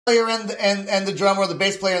player and the drummer, or the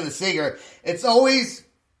bass player and the singer. It's always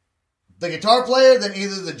the guitar player, then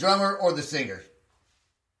either the drummer or the singer.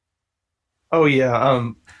 Oh yeah.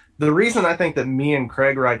 The reason I think that me and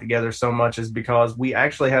Craig write together so much is because we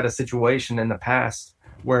actually had a situation in the past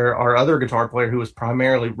where our other guitar player, who was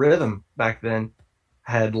primarily rhythm back then,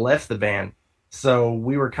 had left the band. So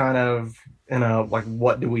we were kind of in a like,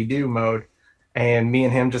 what do we do mode? And me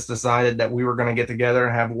and him just decided that we were going to get together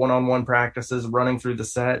and have one-on-one practices running through the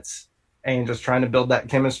sets and just trying to build that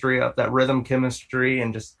chemistry up, that rhythm chemistry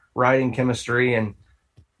and just writing chemistry. And,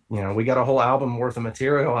 we got a whole album worth of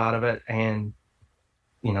material out of it. And,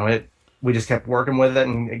 we just kept working with it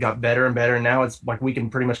and it got better and better. And now it's like we can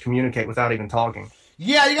pretty much communicate without even talking.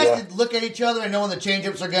 Yeah, you guys can look at each other and know when the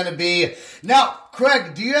change-ups are going to be. Now,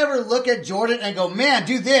 Craig, do you ever look at Jordan and go, man,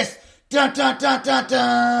 do this? Dun, dun, dun, dun,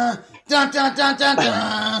 dun. Dun, dun, dun, dun,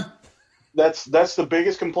 dun. That's the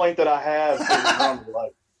biggest complaint that I have for the drummer.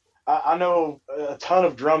 Like, I know a ton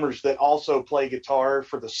of drummers that also play guitar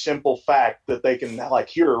for the simple fact that they can like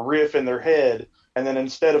hear a riff in their head, and then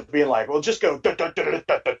instead of being like, well, just go da, da, da, da,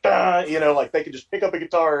 da, da, da, like they can just pick up a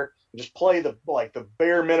guitar and just play the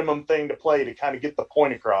bare minimum thing to play to kind of get the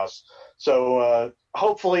point across. So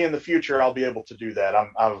hopefully in the future I'll be able to do that.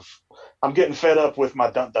 I'm getting fed up with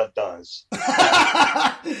my dun dun duns. No,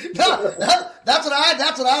 that's what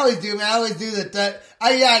I always do, man. I always do that.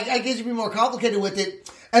 I guess you'd be more complicated with it.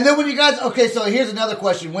 And then when you guys, okay, so here's another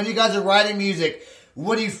question. When you guys are writing music,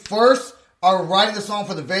 when you first are writing the song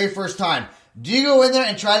for the very first time, do you go in there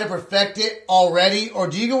and try to perfect it already? Or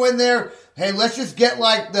do you go in there, hey, let's just get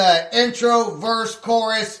like the intro, verse,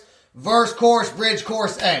 chorus, bridge,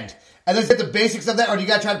 chorus, end. And let's get the basics of that, or do you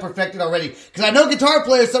got to try to perfect it already? Because I know guitar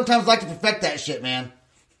players sometimes like to perfect that shit, man.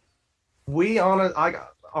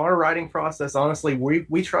 Our writing process, honestly,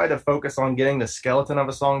 we try to focus on getting the skeleton of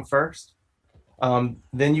a song first.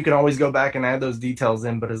 Then you can always go back and add those details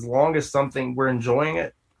in. But as long as we're enjoying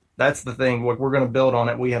it, that's the thing. We're going to build on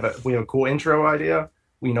it. We have a cool intro idea.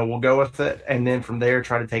 We'll go with it, and then from there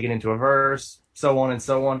try to take it into a verse, so on and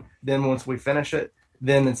so on. Then once we finish it,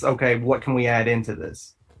 then it's okay. What can we add into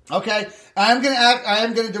this? Okay, I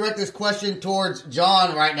am gonna direct this question towards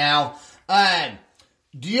John right now.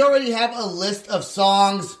 Do you already have a list of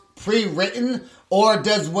songs pre-written, or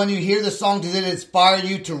does when you hear the song, does it inspire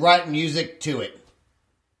you to write music to it?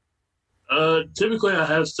 Typically, I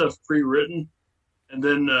have stuff pre-written, and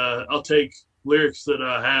then I'll take lyrics that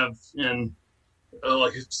I have, and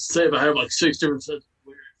like say if I have like 6 different sets of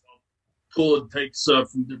lyrics, I'll pull and take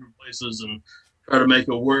stuff from different places and try to make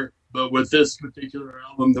it work. But with this particular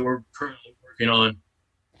album that we're currently working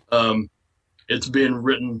on, it's being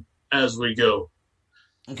written as we go.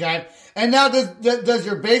 Okay. And now does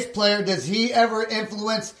your bass player, does he ever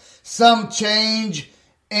influence some change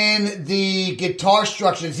in the guitar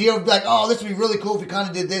structure? Does he ever be like, oh, this would be really cool if we kind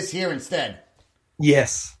of did this here instead?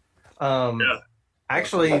 Yes. Yeah.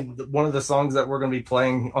 Actually, one of the songs that we're going to be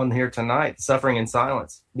playing on here tonight, Suffering in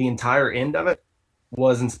Silence, the entire end of it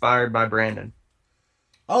was inspired by Brandon.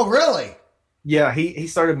 Oh, really? Yeah, he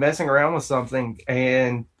started messing around with something,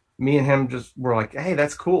 and me and him just were like, hey,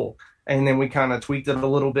 that's cool. And then we kind of tweaked it a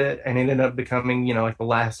little bit, and it ended up becoming, like the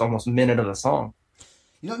last almost minute of the song.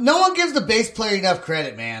 No one gives the bass player enough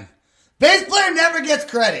credit, man. Bass player never gets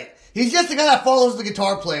credit. He's just the guy that follows the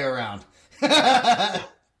guitar player around.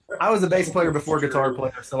 I was a bass player before guitar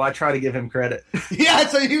player, so I try to give him credit. Yeah,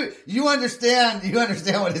 so you understand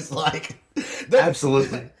what it's like.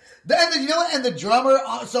 Absolutely. And the drummer,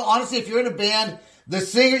 so honestly, if you're in a band, the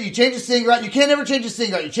singer, you change the singer out, you can't ever change the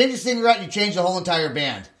singer out. You change the singer out, you change the whole entire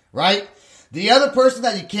band, right? The other person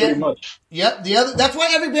that you can't... Pretty much. Yep, that's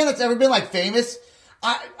why every band that's ever been, like, famous,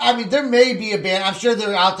 I mean, there may be a band, I'm sure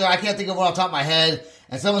they're out there, I can't think of one off the top of my head,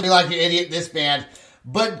 and someone will be like, you idiot, this band.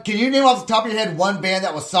 But can you name off the top of your head one band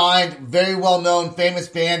that was signed, very well-known, famous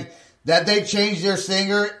band, that they changed their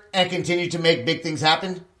singer and continued to make big things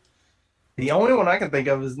happen? The only one I can think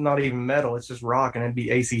of is not even metal. It's just rock, and it'd be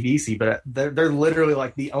AC/DC, but they're literally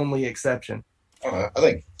like the only exception. I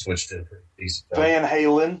think Switch did a pretty decent job. Van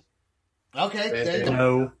Halen. Okay. There you go.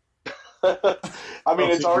 No. I mean,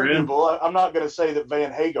 it's arguable. I'm not going to say that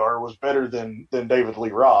Van Hagar was better than David Lee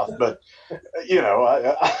Roth, but,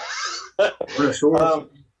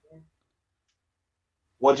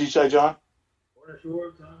 what'd you say, John?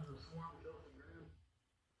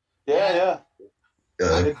 Yeah.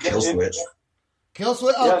 Kill Switch. Kill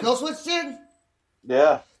Switch? Oh, yeah. Kill Switch did?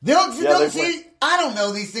 Yeah. I don't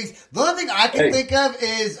know these things. The only thing I can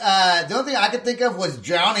think of was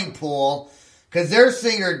Drowning Pool, because their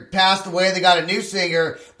singer passed away. They got a new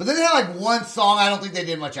singer, but then they had like one song. I don't think they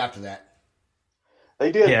did much after that.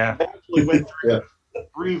 They did. Yeah. They actually went through.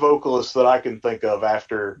 three vocalists that I can think of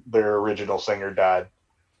after their original singer died.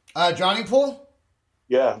 Drowning Pool?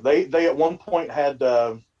 Yeah, they at one point had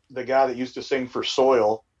the guy that used to sing for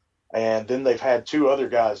Soil, and then they've had two other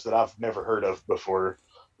guys that I've never heard of before.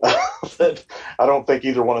 That I don't think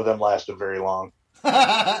either one of them lasted very long.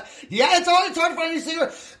 Yeah, it's hard to find a new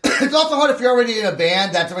singer. It's also hard if you're already in a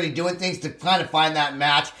band that's already doing things to kind of find that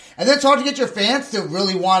match. And then it's hard to get your fans to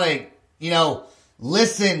really want to,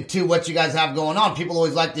 listen to what you guys have going on. People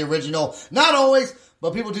always like the original. Not always,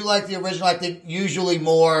 but people do like the original, I think, usually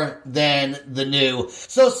more than the new.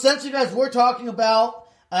 So since you guys were talking about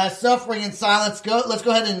Suffering in Silence, let's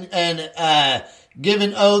go ahead and give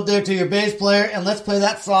an ode there to your bass player, and let's play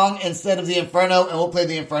that song instead of the Inferno, and we'll play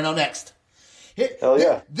the Inferno next. Hell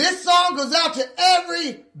yeah. This song goes out to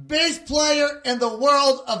every bass player in the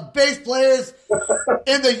world of bass players,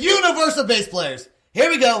 in the universe of bass players. Here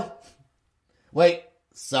we go. Wait,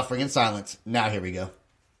 Suffering in Silence. Now here we go.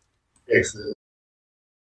 Excellent.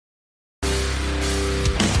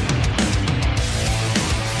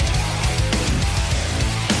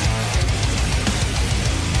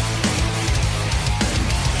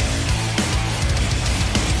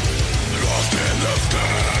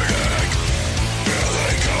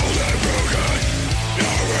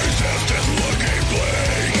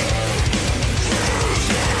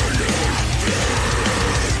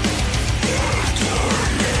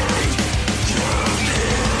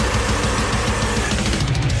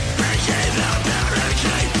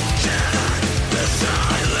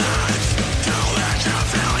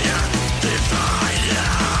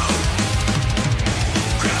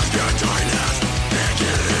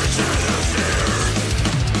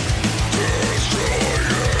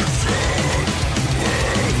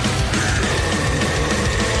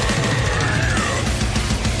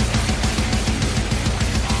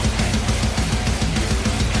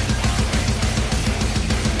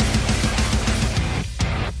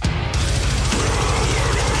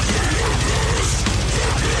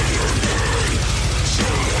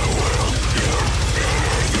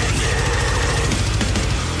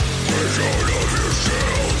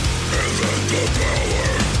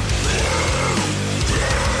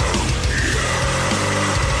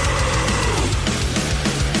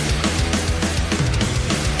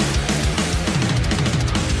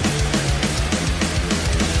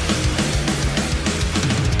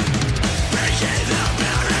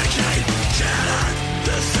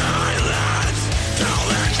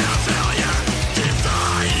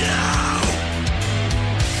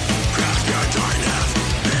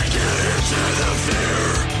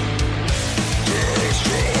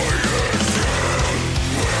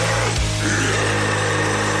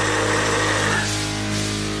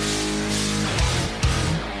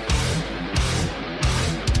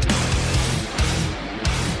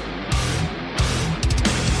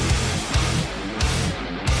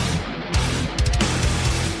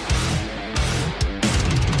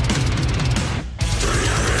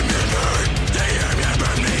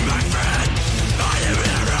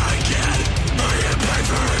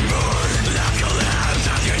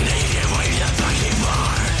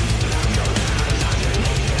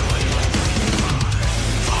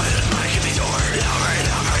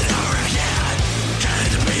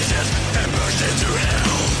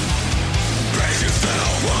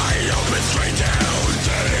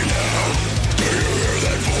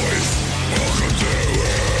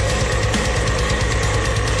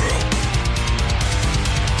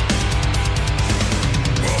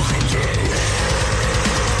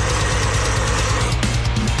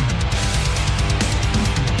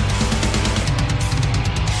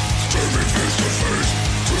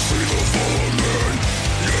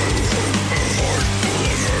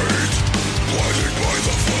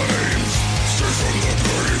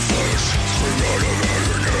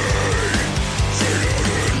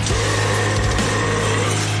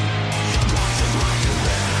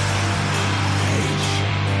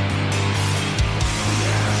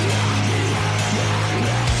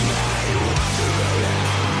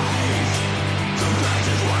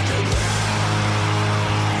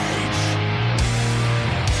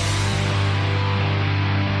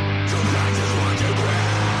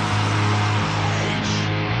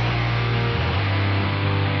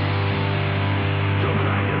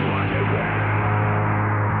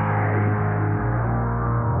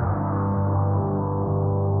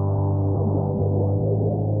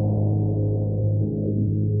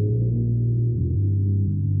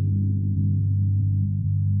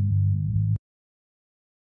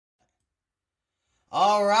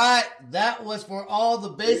 All right, that was for all the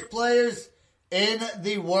bass players in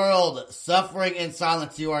the world. Suffering in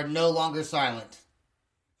Silence. You are no longer silent.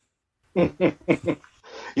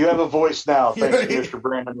 You have a voice now, thanks to Mr.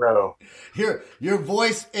 Brandon Rowe. Your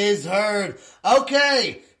voice is heard.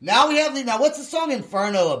 Okay, now we have now. What's the song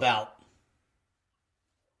Inferno about?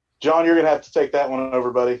 John, you're gonna have to take that one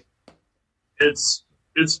over, buddy. It's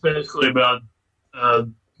basically about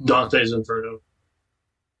Dante's Inferno.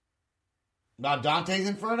 About Dante's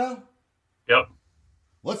Inferno? Yep.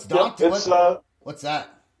 What's Dante? Yep, what's that?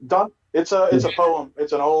 It's a poem.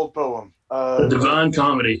 It's an old poem. The Divine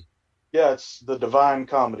Comedy. Yeah, it's the Divine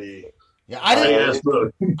Comedy. Yeah,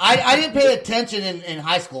 I didn't pay attention in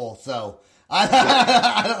high school, so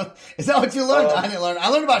I don't, is that what you learned? I didn't learn. I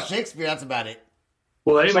learned about Shakespeare. That's about it.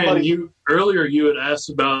 Well, hey man, you had asked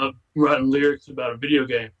about writing lyrics about a video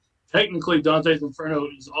game. Technically, Dante's Inferno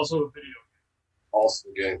is also a video game. Also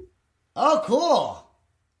a game. Oh, cool.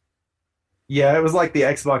 Yeah, it was like the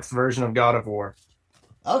Xbox version of God of War.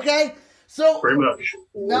 Okay, so Pretty much.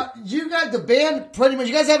 now you guys, the band, pretty much.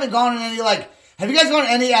 You guys haven't gone on any have you guys gone on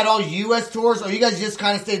any at all U.S. tours, or you guys just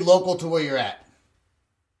kind of stayed local to where you're at?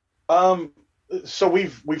 So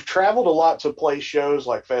we've traveled a lot to play shows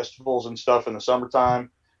like festivals and stuff in the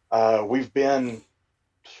summertime. We've been,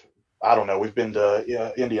 I don't know, we've been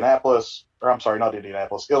to Indianapolis, or I'm sorry, not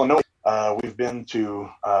Indianapolis, Illinois. We've been to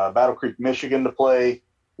Battle Creek, Michigan to play.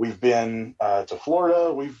 We've been to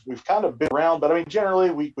Florida. We've kind of been around, but I mean, generally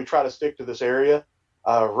we try to stick to this area.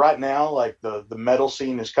 Right now, like the metal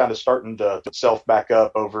scene is kind of starting to itself back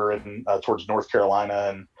up over in towards North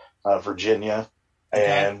Carolina and Virginia.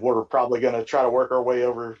 And we're probably going to try to work our way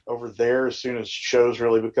over there as soon as shows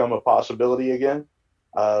really become a possibility again.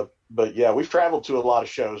 But yeah, we've traveled to a lot of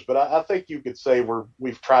shows, but I think you could say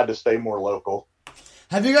we've tried to stay more local.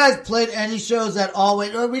 Have you guys played any shows at all?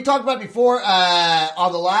 We talked about before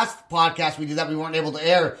on the last podcast we did that we weren't able to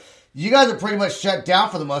air. You guys are pretty much shut down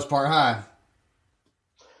for the most part, huh?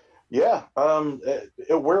 Yeah.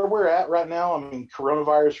 Where we're at right now, I mean,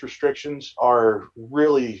 coronavirus restrictions are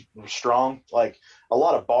really strong. Like a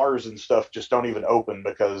lot of bars and stuff just don't even open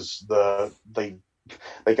because they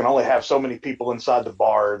can only have so many people inside the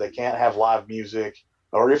bar. They can't have live music.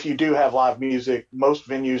 Or if you do have live music, most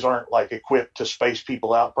venues aren't like equipped to space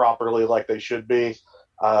people out properly like they should be.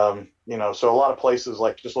 So a lot of places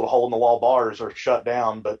like just little hole in the wall bars are shut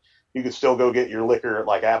down, but you could still go get your liquor at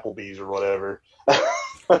like Applebee's or whatever.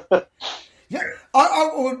 Yeah.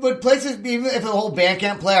 Would places, even if the whole band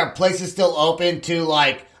can't play, are places still open to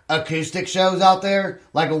like acoustic shows out there,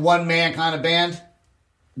 like a one man kind of band?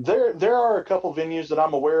 There are a couple venues that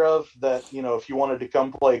I'm aware of that, if you wanted to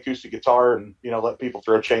come play acoustic guitar and, let people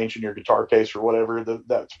throw change in your guitar case or whatever,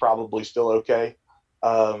 that's probably still okay.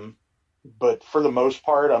 But for the most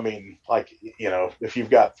part, I mean, like, if you've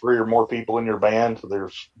got 3 or more people in your band,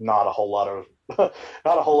 there's not a whole lot of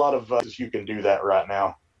you can do that right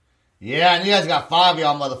now. Yeah, and you guys got 5 of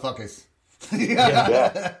y'all motherfuckers.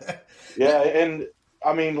 Yeah, and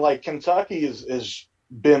I mean, like Kentucky is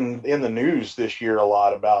been in the news this year a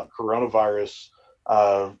lot about coronavirus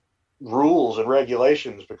rules and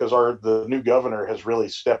regulations because the new governor has really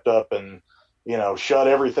stepped up and shut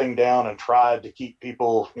everything down and tried to keep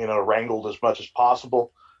people wrangled as much as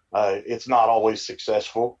possible. It's not always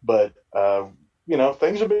successful, but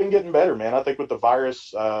things have been getting better, man. I think with the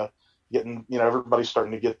virus getting everybody's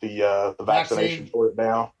starting to get the vaccination for it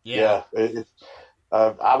now. Yeah.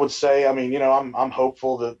 I would say, I mean, I'm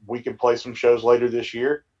hopeful that we can play some shows later this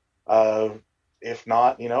year. If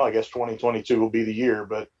not, I guess 2022 will be the year,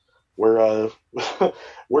 but we're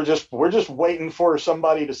just waiting for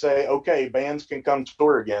somebody to say, okay, bands can come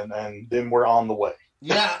tour again. And then we're on the way.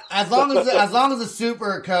 Yeah. As long as the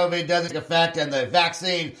super COVID doesn't affect and the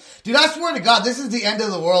vaccine, dude, I swear to God, this is the end of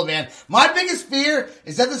the world, man. My biggest fear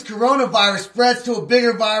is that this coronavirus spreads to a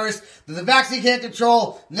bigger virus that the vaccine can't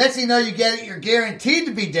control. Next thing you know, you get it, you're guaranteed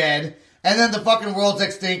to be dead. And then the fucking world's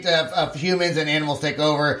extinct of humans and animals take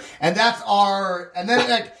over. And then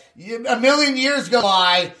like a million years go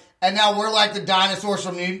by. And now we're like the dinosaurs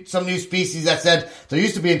from some new species that said there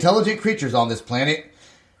used to be intelligent creatures on this planet.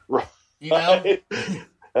 Right. I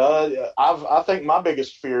think my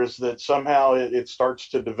biggest fear is that somehow it starts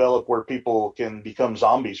to develop where people can become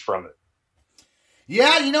zombies from it.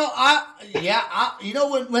 Yeah,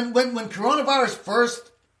 when coronavirus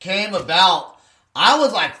first came about, I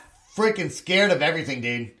was like freaking scared of everything,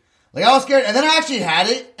 dude. Like I was scared, and then I actually had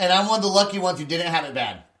it, and I'm one of the lucky ones who didn't have it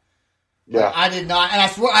bad. Yeah, like, I did not, and I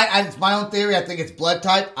swear, it's my own theory. I think it's blood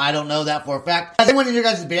type. I don't know that for a fact. Has anyone in your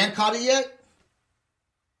guys' band caught it yet?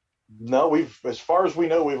 No, as far as we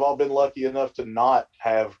know, we've all been lucky enough to not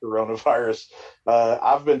have coronavirus.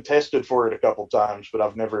 I've been tested for it a couple times, but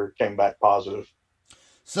I've never came back positive.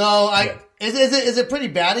 Is it pretty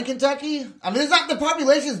bad in Kentucky? I mean, the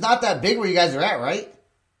population is not that big where you guys are at, right?